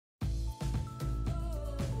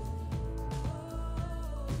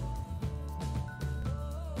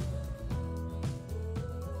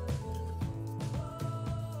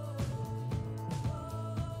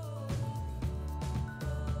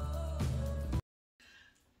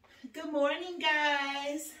Good morning,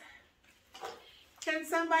 guys. Can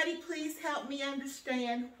somebody please help me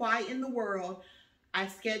understand why in the world I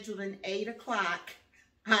scheduled an 8 o'clock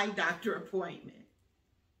eye doctor appointment?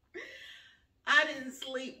 I didn't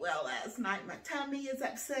sleep well last night. My tummy is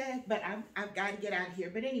upset, but I've got to get out of here.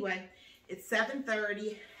 But anyway, it's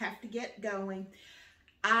 7:30, have to get going.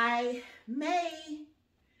 I may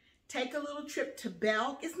take a little trip to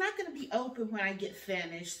Belk. It's not going to be open when I get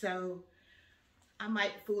finished, so I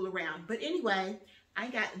might fool around. But anyway, I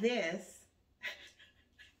got this.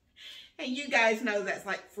 And you guys know that's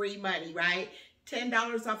like free money, right?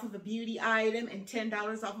 $10 off of a beauty item and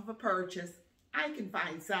 $10 off of a purchase. I can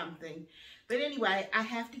find something. But anyway, I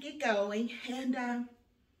have to get going, and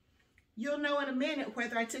you'll know in a minute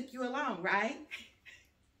whether I took you along, right?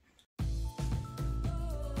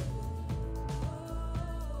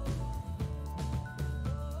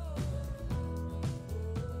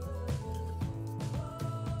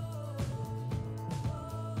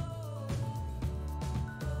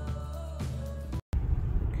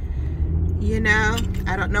 You know,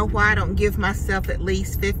 I don't know why I don't give myself at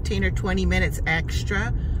least 15 or 20 minutes extra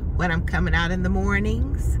when I'm coming out in the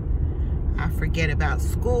mornings. I forget about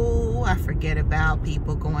school. I forget about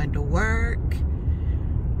people going to work.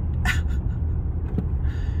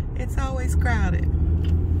 It's always crowded.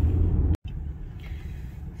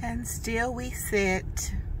 And still we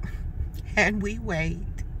sit and we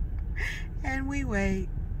wait and we wait.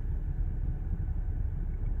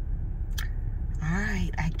 All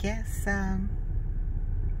right, I guess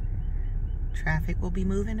traffic will be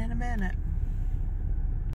moving in a minute.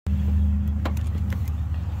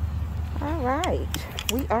 All right,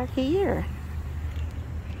 we are here.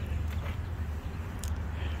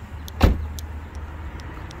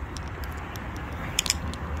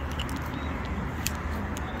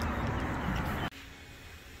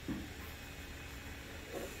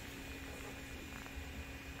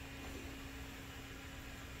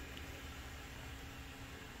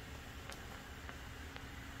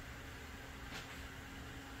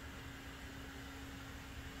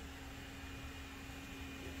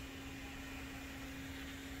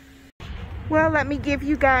 Well, let me give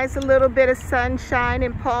you guys a little bit of sunshine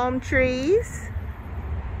and palm trees.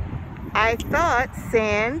 I thought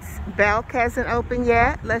since Belk hasn't opened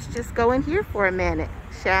yet, let's just go in here for a minute,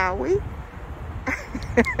 shall we?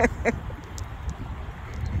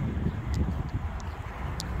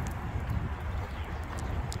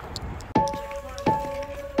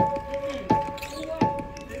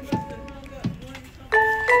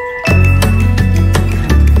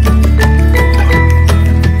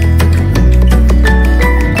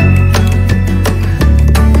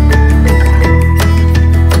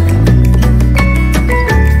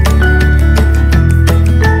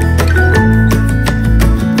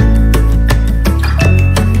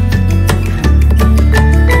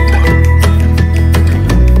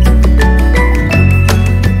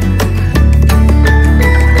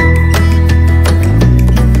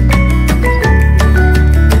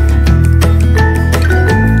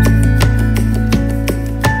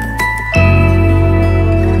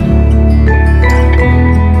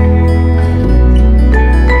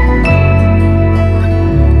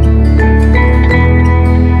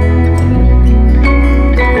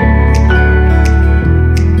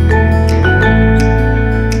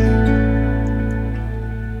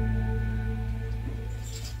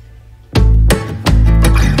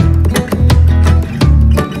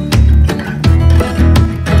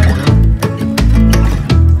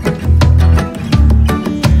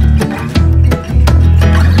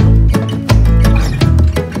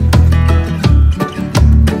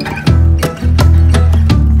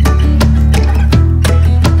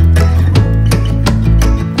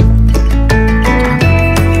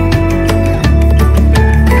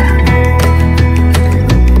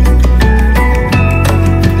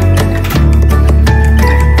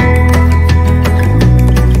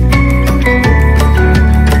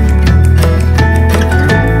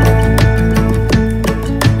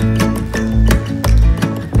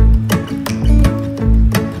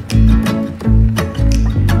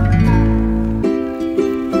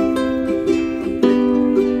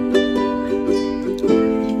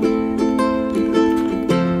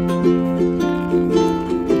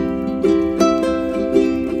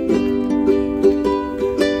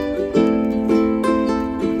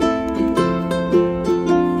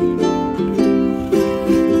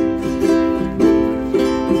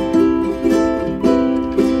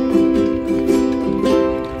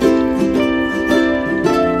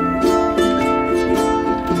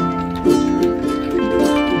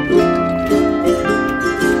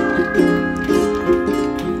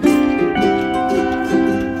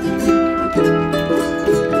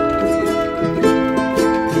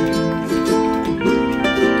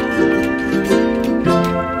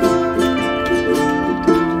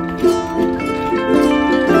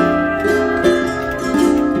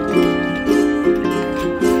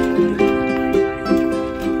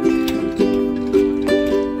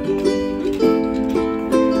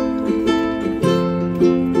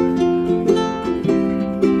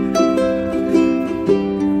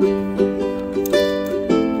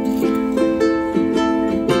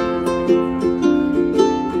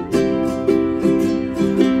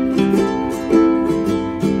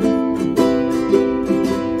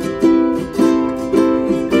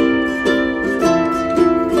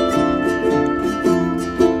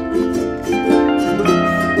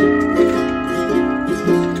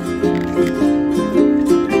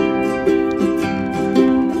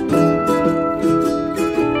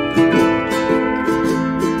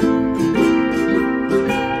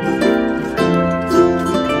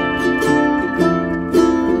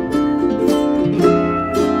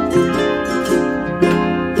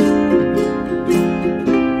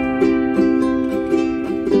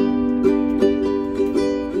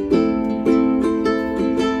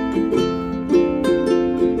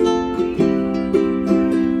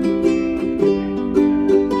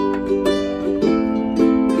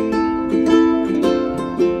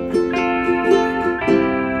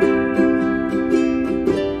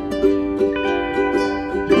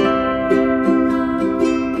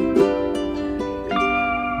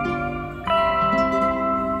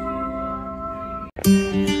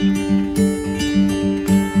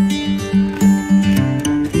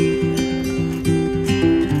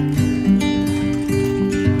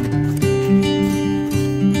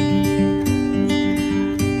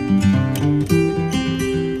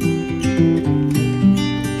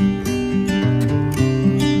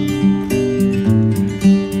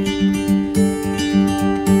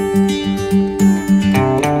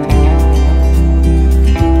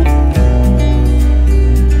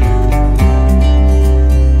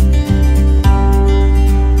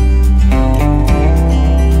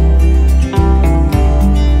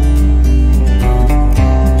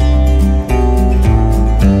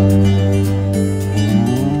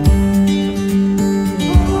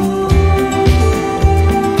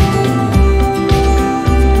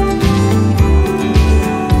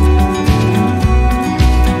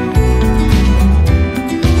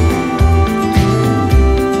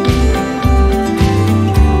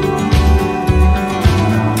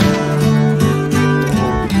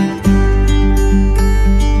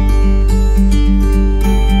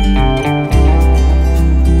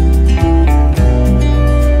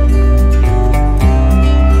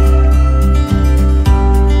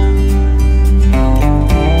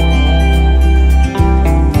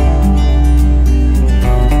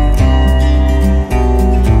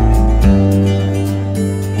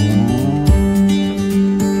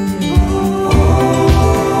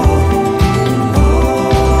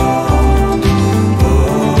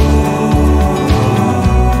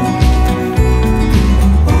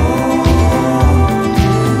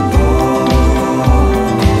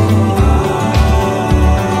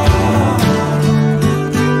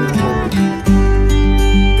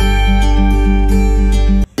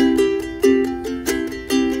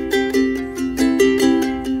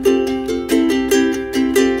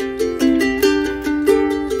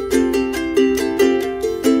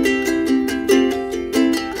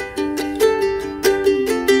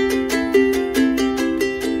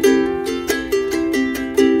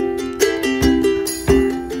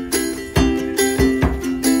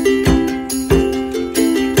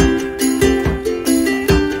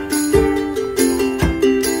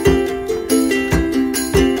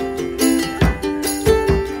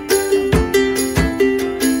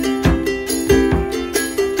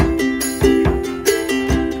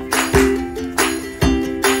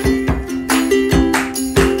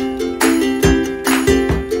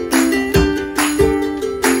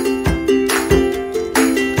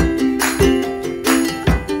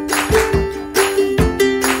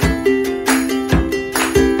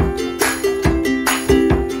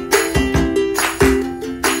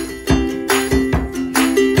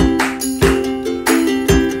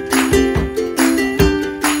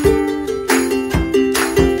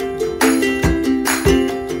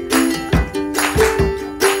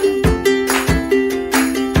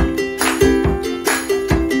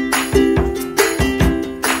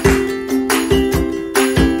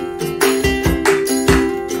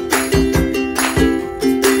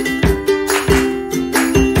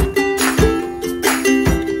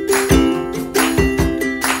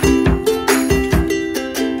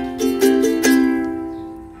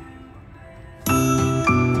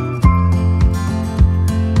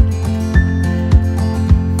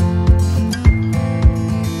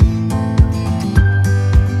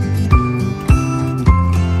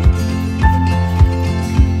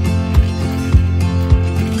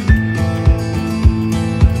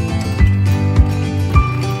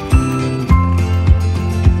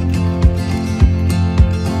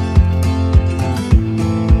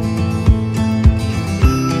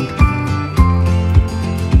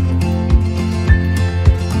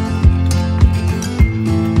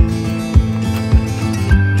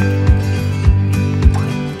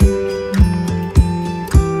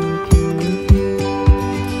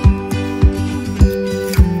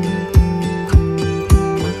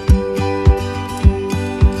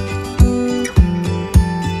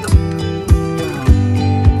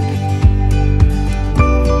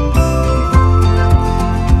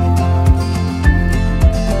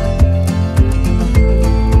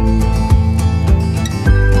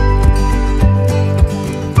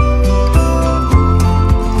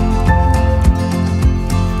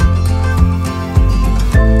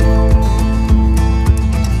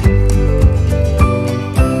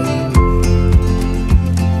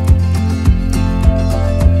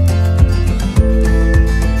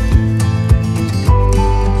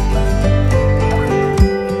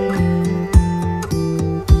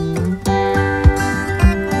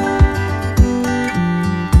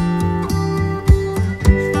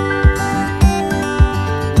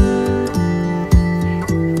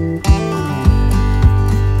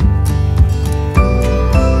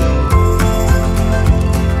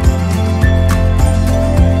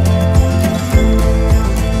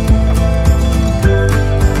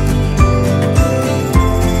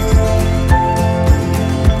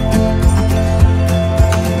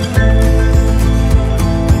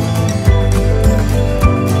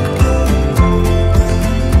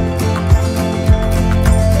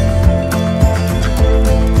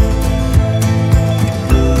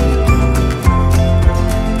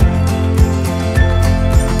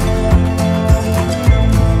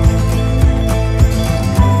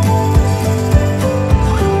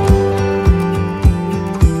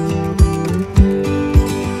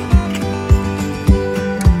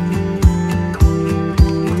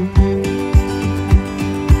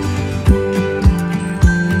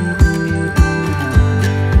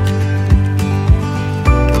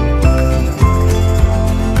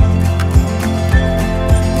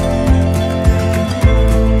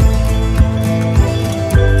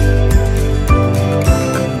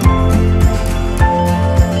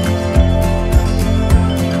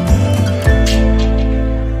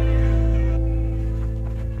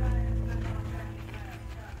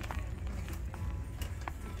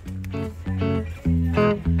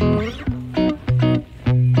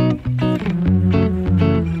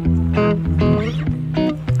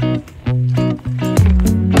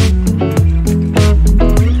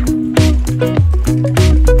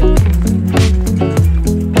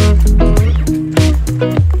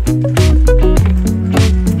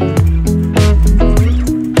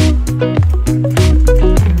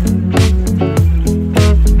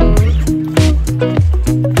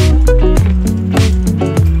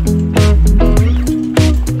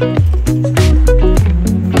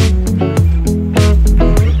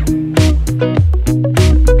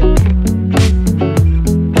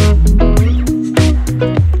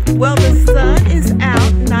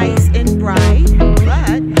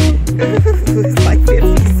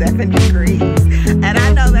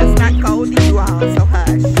 on, so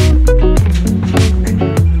hush.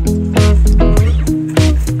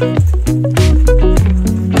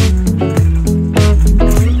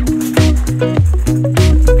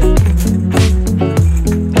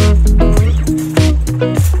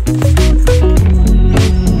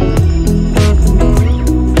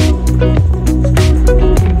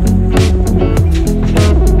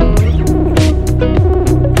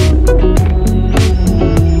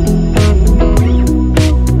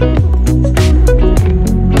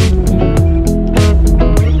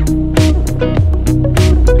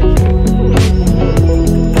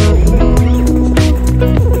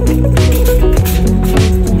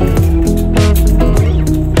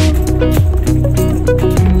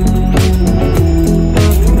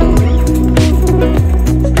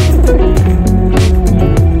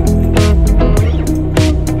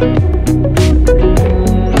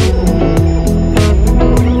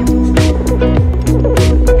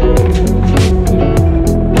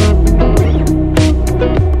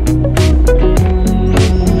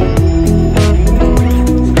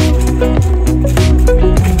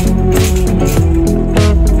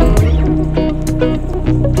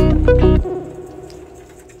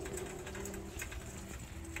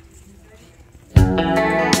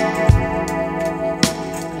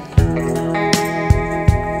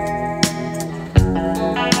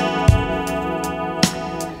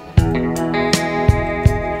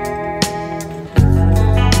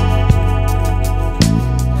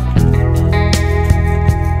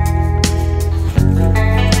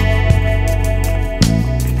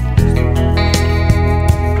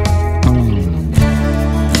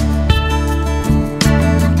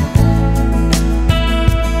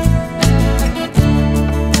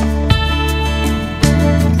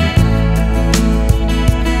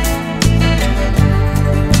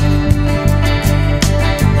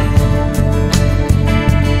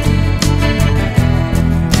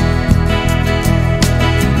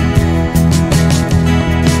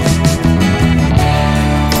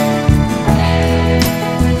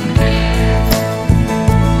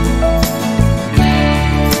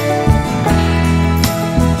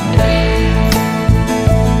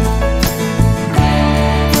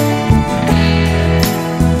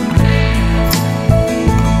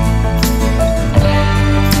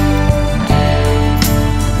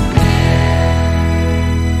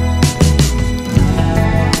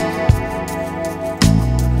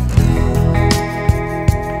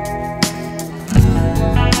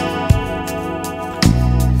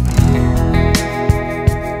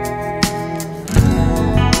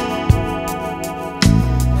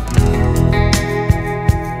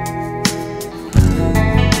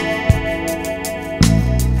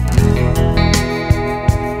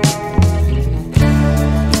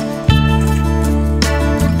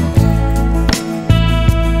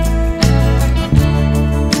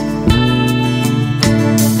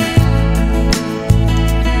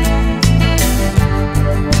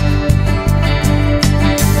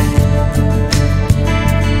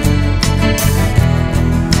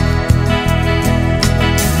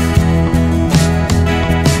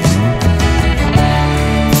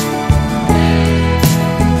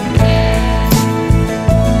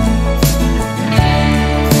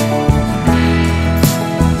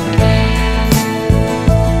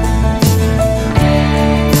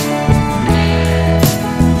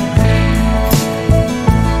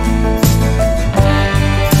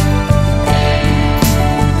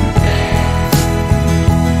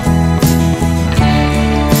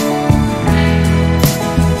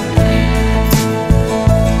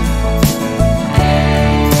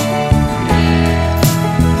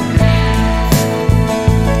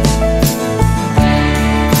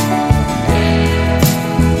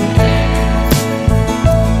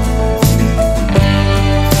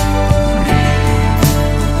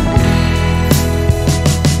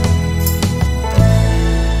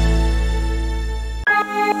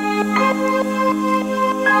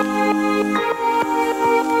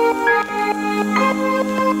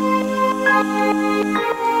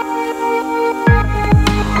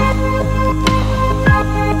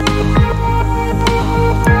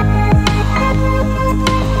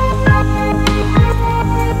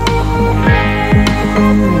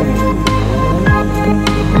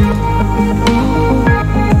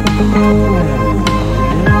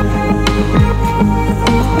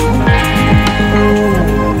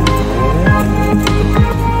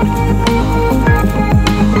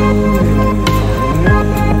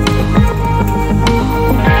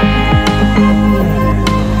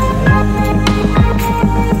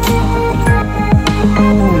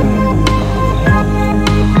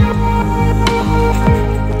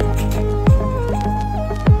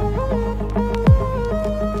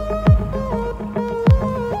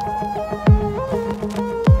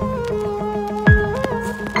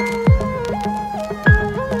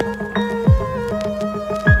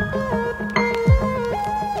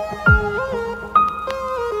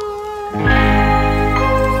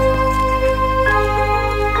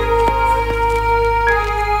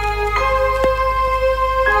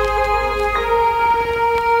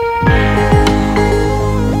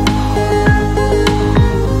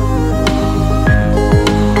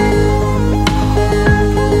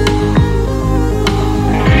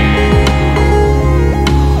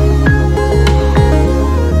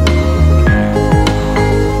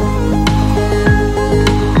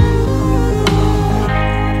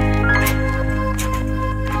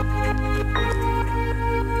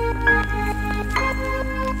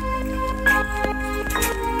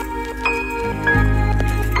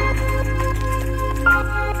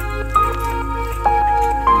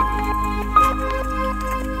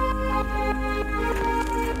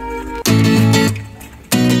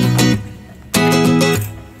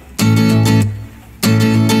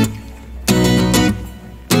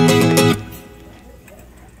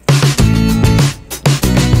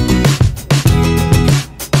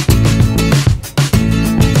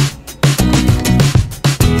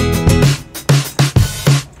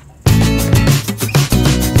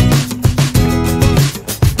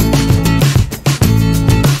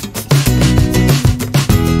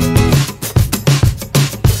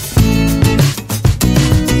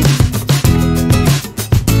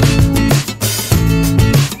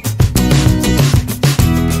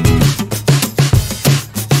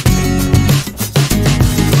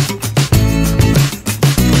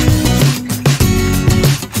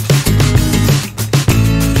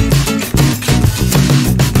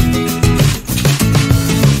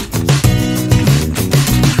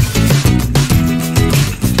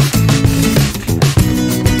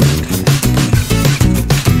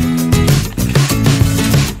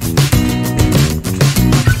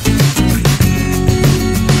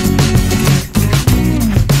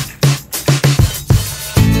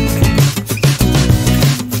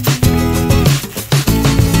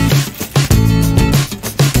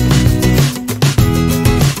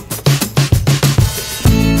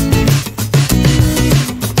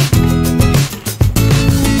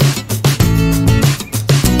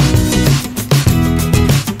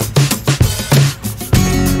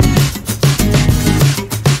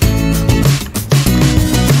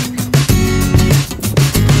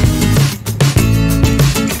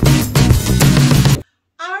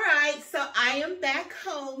 am back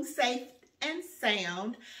home safe and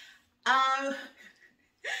sound.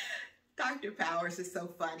 Dr. Powers is so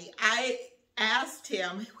funny. I asked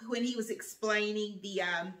him when he was explaining the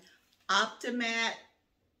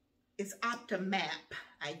it's optomap,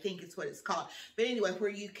 I think it's what it's called. But anyway, where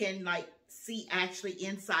you can like see actually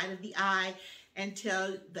inside of the eye and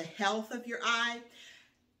tell the health of your eye.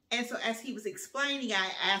 And so as he was explaining, I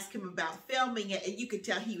asked him about filming it, and you could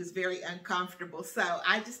tell he was very uncomfortable. So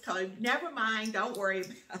I just told him, never mind, don't worry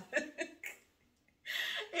about it.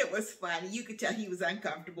 It was funny. You could tell he was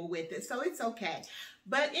uncomfortable with it, so it's okay.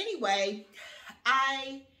 But anyway,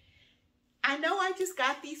 I know I just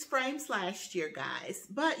got these frames last year, guys.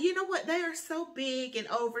 But you know what? They are so big and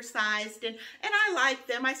oversized, and I like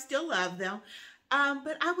them. I still love them.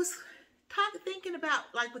 But I was thinking about,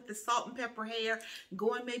 like, with the salt and pepper hair,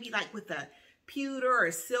 going maybe like with a pewter or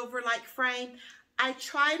a silver like frame. I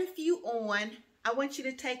tried a few on. I want you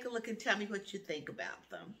to take a look and tell me what you think about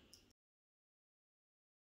them.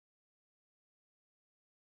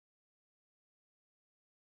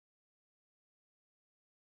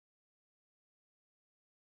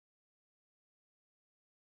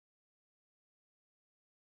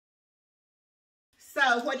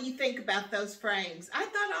 So what do you think about those frames? I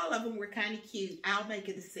thought all of them were kind of cute. I'll make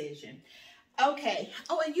a decision. Okay.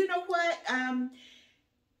 Oh, and you know what?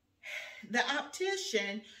 The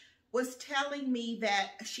optician was telling me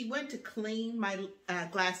that she went to clean my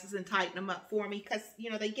glasses and tighten them up for me because, you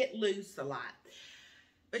know, they get loose a lot.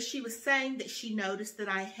 But she was saying that she noticed that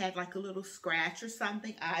I had like a little scratch or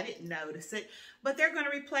something. I didn't notice it. But they're going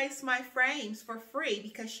to replace my frames for free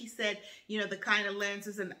because she said, you know, the kind of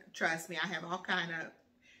lenses, and trust me, I have all kind of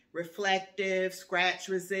reflective, scratch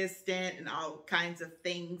resistant, and all kinds of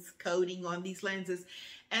things coating on these lenses.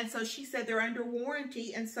 And so she said they're under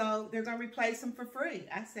warranty, and so they're going to replace them for free.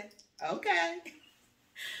 I said, okay.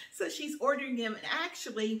 So she's ordering them, and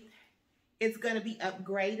actually, it's going to be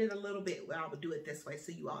upgraded a little bit. Well, I will do it this way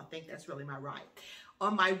so you all think that's really my right.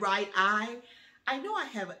 On my right eye, I know I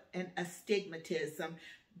have an astigmatism,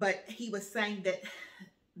 but he was saying that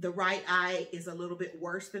the right eye is a little bit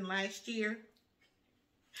worse than last year.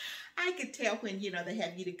 I could tell when, you know, they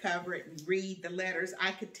have you to cover it and read the letters.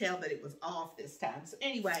 I could tell that it was off this time. So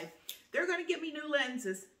anyway, they're going to give me new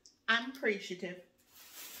lenses. I'm appreciative.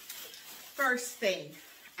 First thing,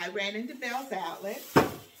 I ran into Beall'S Outlet.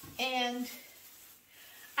 And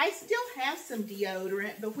I still have some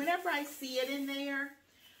deodorant, but whenever I see it in there,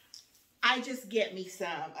 I just get me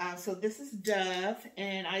some. So this is Dove,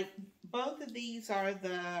 and both of these are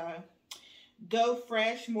the Go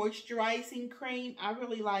Fresh Moisturizing Cream. I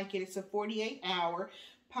really like it. It's a 48-hour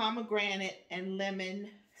pomegranate and lemon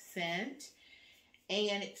scent,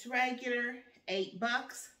 and it's regular $8.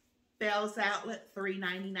 Beall'S Outlet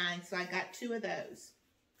 $3.99. So I got 2 of those.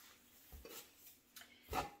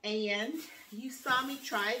 And you saw me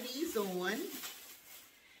try these on.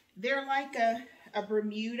 They're like a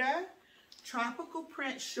Bermuda tropical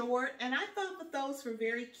print short, and I thought that those were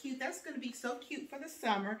very cute. That's going to be so cute for the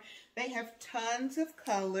summer. They have tons of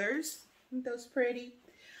colors. Aren't those pretty?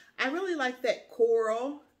 I really like that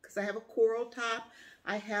coral because I have a coral top.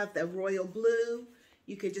 I have the royal blue.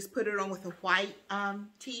 You could just put it on with a white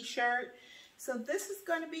t-shirt. So this is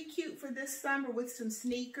going to be cute for this summer with some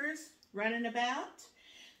sneakers running about.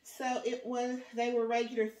 So they were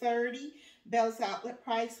regular $30. Beall'S Outlet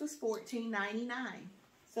price was $14.99.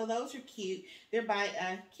 So those are cute. They're by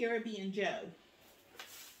Caribbean Joe.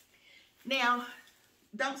 Now,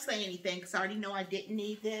 don't say anything because I already know I didn't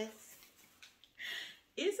need this.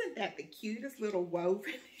 Isn't that the cutest little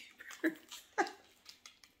woven?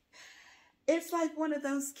 It's like one of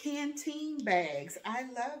those canteen bags. I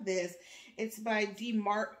love this. It's by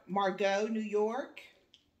Margot, New York.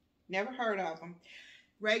 Never heard of them.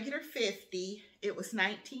 Regular $50, it was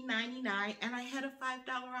 $19.99, and I had a $5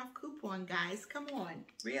 off coupon, guys. Come on,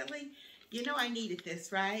 really? You know I needed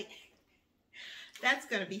this, right? That's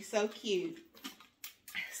going to be so cute.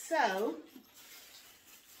 So,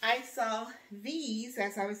 I saw these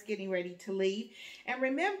as I was getting ready to leave. And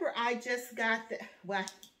remember, I just got well,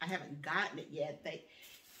 I haven't gotten it yet. They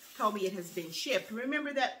told me it has been shipped.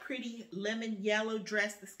 Remember that pretty lemon yellow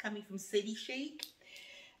dress that's coming from City Chic?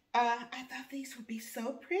 I thought these would be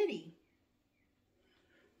so pretty.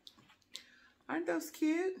 Aren't those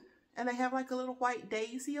cute? And they have like a little white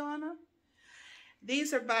daisy on them.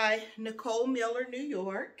 These are by Nicole Miller, New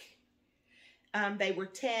York. They were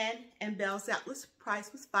 $10, and Beall'S Outlet's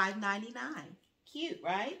price was $5.99. Cute,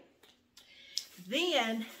 right?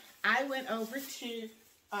 Then I went over to,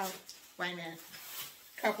 wait a minute,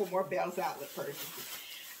 a couple more Beall'S Outlet purchases.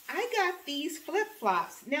 I got these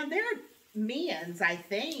flip-flops. Now, they're men's, I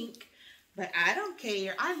think, But I don't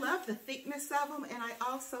care. I love the thickness of them, and I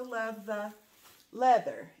also love the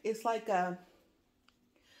leather. It's like a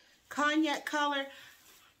cognac color.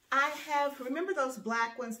 I have, remember those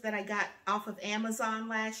black ones that I got off of Amazon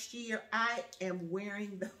last year? I am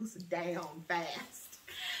wearing those down fast.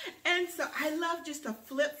 And so I love just a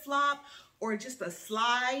flip-flop or just a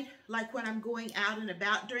slide, like when I'm going out and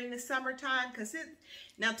about during the summertime, because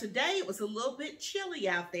now today it was a little bit chilly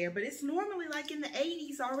out there, but it's normally like in the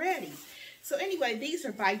 80s already. So anyway, these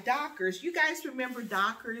are by Dockers. You guys remember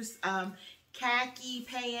Dockers khaki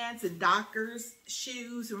pants and Dockers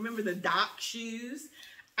shoes? Remember the Dock shoes?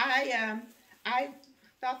 I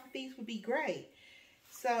thought that these would be great.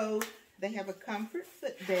 So they have a comfort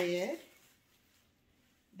footbed.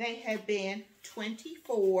 They had been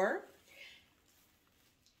 $24.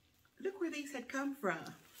 Look where these had come from.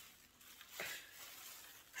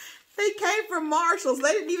 They came from Marshall's.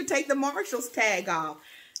 They didn't even take the Marshall's tag off.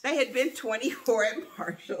 They had been $24 at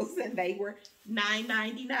Marshall's, and they were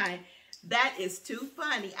 $9.99. That is too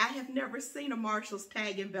funny. I have never seen a Marshall's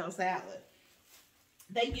tag in Beall'S Outlet.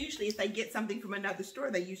 They usually, if they get something from another store,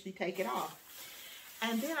 they usually take it off.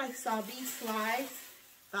 And then I saw these slides.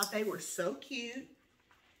 Thought they were so cute.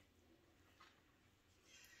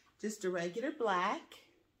 Just a regular black.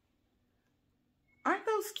 Aren't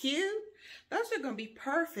those cute? Those are going to be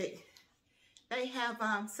perfect. They have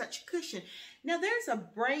such cushion. Now, there's a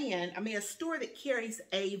brand, a store that carries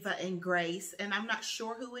Ava and Grace, and I'm not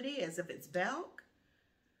sure who it is. If it's Belk?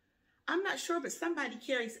 I'm not sure, but somebody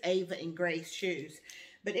carries Ava and Grace shoes.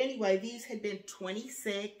 But anyway, these had been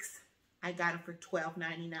 $26. I got them for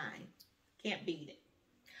 $12.99. Can't beat it.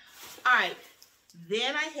 All right,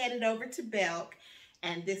 then I headed over to Belk,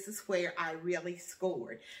 and this is where I really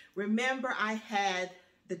scored. Remember, I had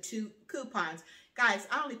the 2 coupons. Guys,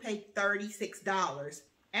 I only paid $36,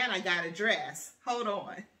 and I got a dress. Hold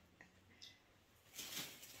on.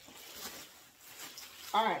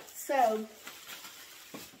 All right, so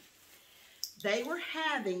they were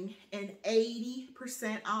having an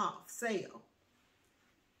 80% off sale.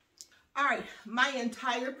 All right, my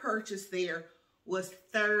entire purchase there was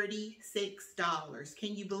 $36.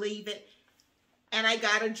 Can you believe it? And I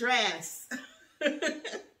got a dress.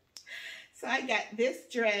 So I got this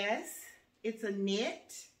dress. It's a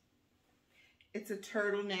knit. It's a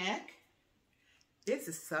turtleneck. This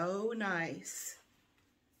is so nice.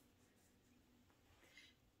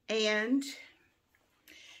 And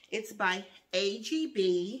it's by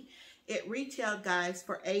AGB. It retailed, guys,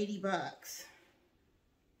 for $80. Let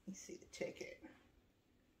me see the ticket.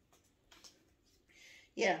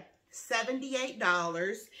 Yeah,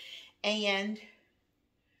 $78. And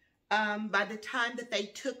by the time that they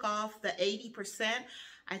took off the 80%,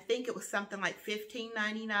 I think it was something like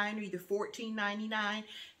 $15.99 or either $14.99.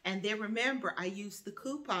 And then remember, I used the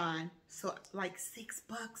coupon, so like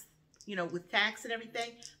 $6, you know, with tax and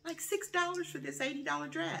everything, like $6 for this $80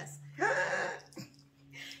 dress.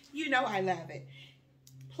 You know I love it.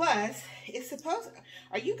 Plus, it's supposed,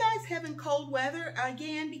 are you guys having cold weather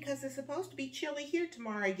again? Because it's supposed to be chilly here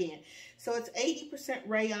tomorrow again. So it's 80%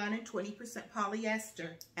 rayon and 20%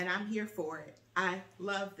 polyester, and I'm here for it. I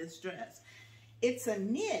love this dress. It's a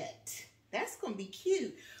knit. That's going to be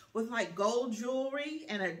cute with like gold jewelry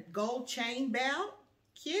and a gold chain belt.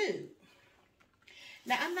 Cute.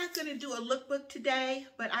 Now, I'm not going to do a lookbook today,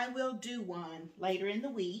 but I will do one later in the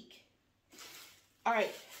week. All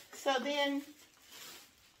right, so then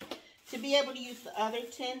to be able to use the other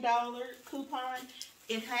 $10 coupon,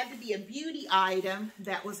 it had to be a beauty item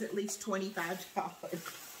that was at least $25.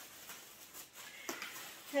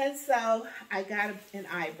 And so I got an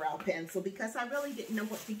eyebrow pencil because I really didn't know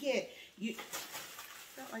what to get.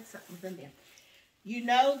 Felt like something was in there. You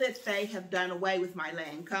know that they have done away with my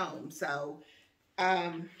Lancome, so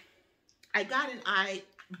I got an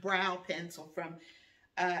eyebrow pencil from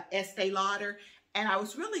Estee Lauder, and I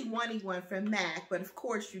was really wanting one from MAC, but of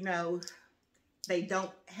course, you know, they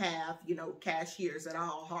don't have, you know, cashiers at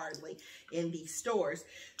all, hardly, in these stores.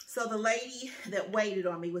 So the lady that waited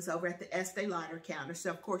on me was over at the Estee Lauder counter. So,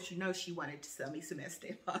 of course, you know she wanted to sell me some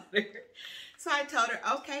Estee Lauder. So I told her,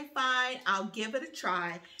 okay, fine, I'll give it a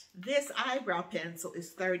try. This eyebrow pencil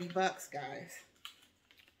is $30, guys.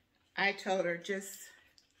 I told her, just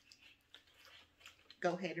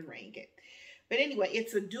go ahead and ring it. But anyway,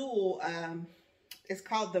 it's a dual, it's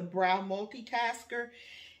called the Brow Multitasker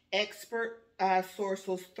Expert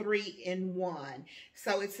Sourcels 3-in-1.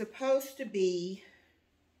 So it's supposed to be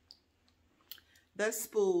the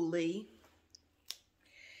spoolie.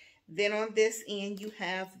 Then on this end, you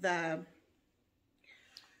have the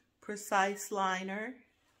precise liner.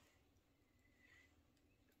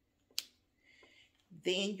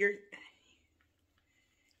 Then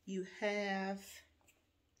you have,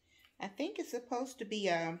 I think it's supposed to be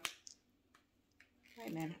a, wait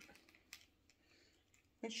a minute.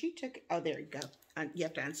 And she took it, oh, there you go. You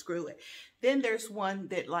have to unscrew it. Then there's one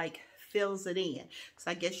that like fills it in.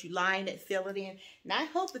 So I guess you line it, fill it in. And I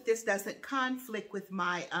hope that this doesn't conflict with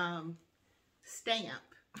my stamp.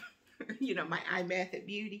 You know, my iMethod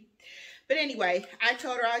Beauty. But anyway, I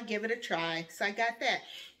told her I'd give it a try. So I got that.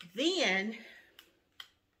 Then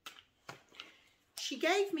she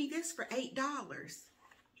gave me this for $8.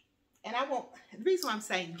 And I won't, the reason why I'm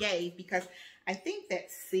saying gave, because I think that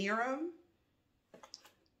serum,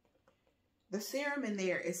 the serum in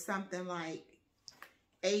there is something like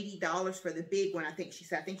 $80 for the big one. I think she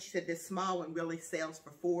said this small one really sells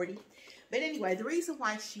for $40. But anyway, the reason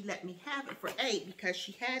why she let me have it for $8, because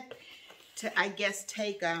she had to, I guess,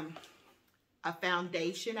 take a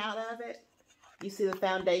foundation out of it. You see the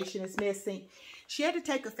foundation is missing. She had to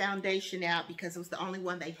take a foundation out because it was the only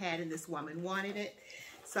one they had and this woman wanted it.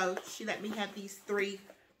 So she let me have these 3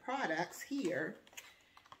 products here.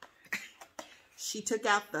 She took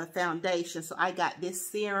out the foundation, so I got this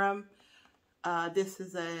serum. This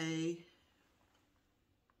is a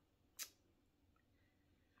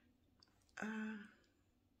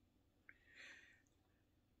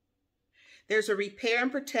there's a Repair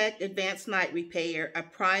and Protect Advanced Night Repair, a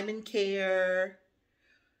Prime and Care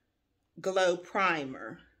Glow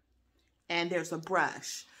Primer, and there's a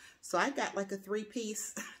brush. So I got like a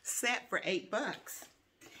 3-piece set for $8,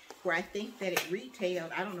 where I think that it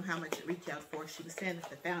retailed, I don't know how much it retailed for. She was saying that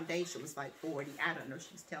the foundation was like $40. I don't know if she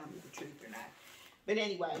was telling me the truth or not. But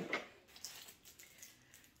anyway,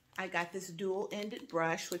 I got this dual-ended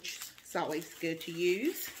brush, which is always good to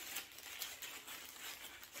use.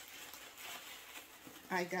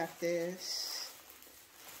 I got this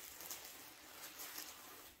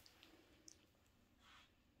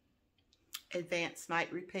Advanced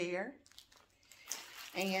Night Repair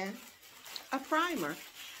and a primer.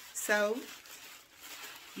 So,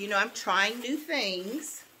 you know, I'm trying new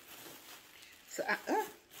things. So,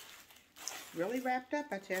 really wrapped up,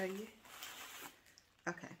 I tell you.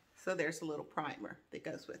 Okay, so there's a little primer that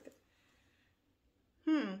goes with it.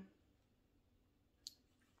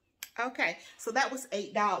 Okay, so that was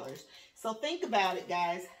 $8. So think about it,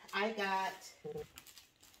 guys. I got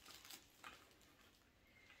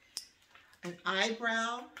an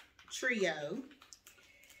eyebrow trio,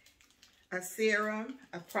 a serum,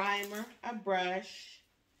 a primer, a brush,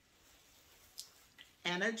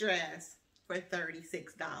 and a dress for $36.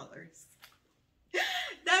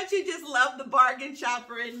 Don't you just love the bargain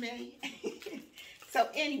shopper in me? So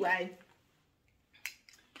anyway,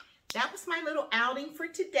 that was my little outing for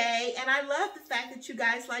today, and I love the fact that you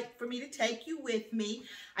guys like for me to take you with me.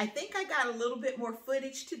 I think I got a little bit more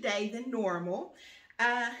footage today than normal.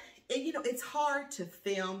 And, you know, it's hard to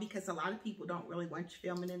film because a lot of people don't really want you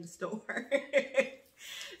filming in the store.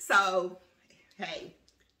 So, hey,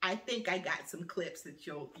 I think I got some clips that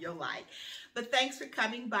you'll like. But thanks for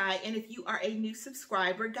coming by. And if you are a new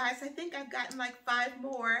subscriber, guys, I think I've gotten like 5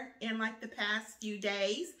 more in like the past few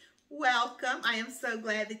days. Welcome. I am so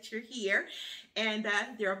glad that you're here. And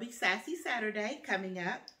there'll be Sassy Saturday coming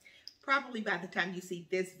up. Probably by the time you see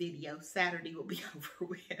this video, Saturday will be over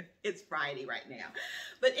with. It's Friday right now.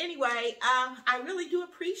 But anyway, I really do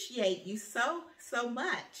appreciate you so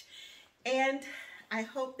much. And I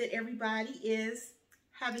hope that everybody is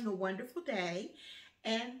having a wonderful day.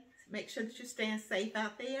 And make sure that you're staying safe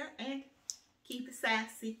out there and keep it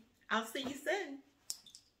sassy. I'll see you soon.